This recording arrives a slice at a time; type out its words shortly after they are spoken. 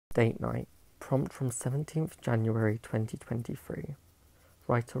Date night. Prompt from 17th January 2023.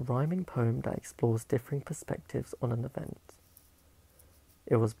 Write a rhyming poem that explores differing perspectives on an event.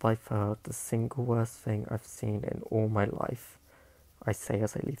 It was by far the single worst thing I've seen in all my life, I say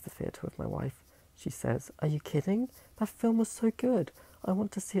as I leave the theatre with my wife. She says, "Are you kidding? That film was so good. I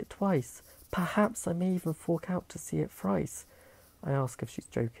want to see it twice. Perhaps I may even fork out to see it thrice." I ask if she's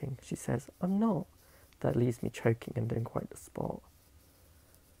joking. She says, "I'm not." That leaves me choking and in quite the spot.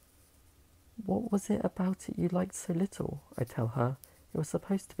 "What was it about it you liked so little?" I tell her. "It was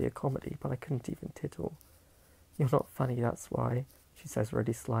supposed to be a comedy, but I couldn't even tittle." "You're not funny, that's why," she says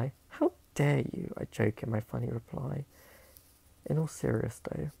really sly. "How dare you?" I joke in my funny reply. In all serious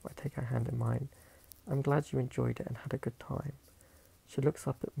though, I take her hand in mine. "I'm glad you enjoyed it and had a good time." She looks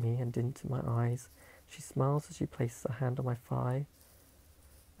up at me and into my eyes. She smiles as she places her hand on my thigh.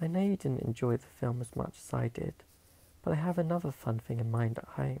 "I know you didn't enjoy the film as much as I did, but I have another fun thing in mind at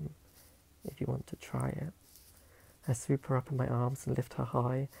home, if you want to try it." I swoop her up in my arms and lift her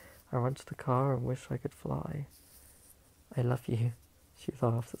high. I run to the car and wish I could fly. "I love you," she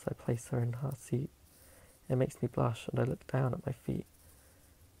laughs as I place her in her seat. It makes me blush and I look down at my feet.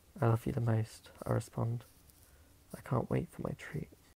 "I love you the most," I respond. "I can't wait for my treat."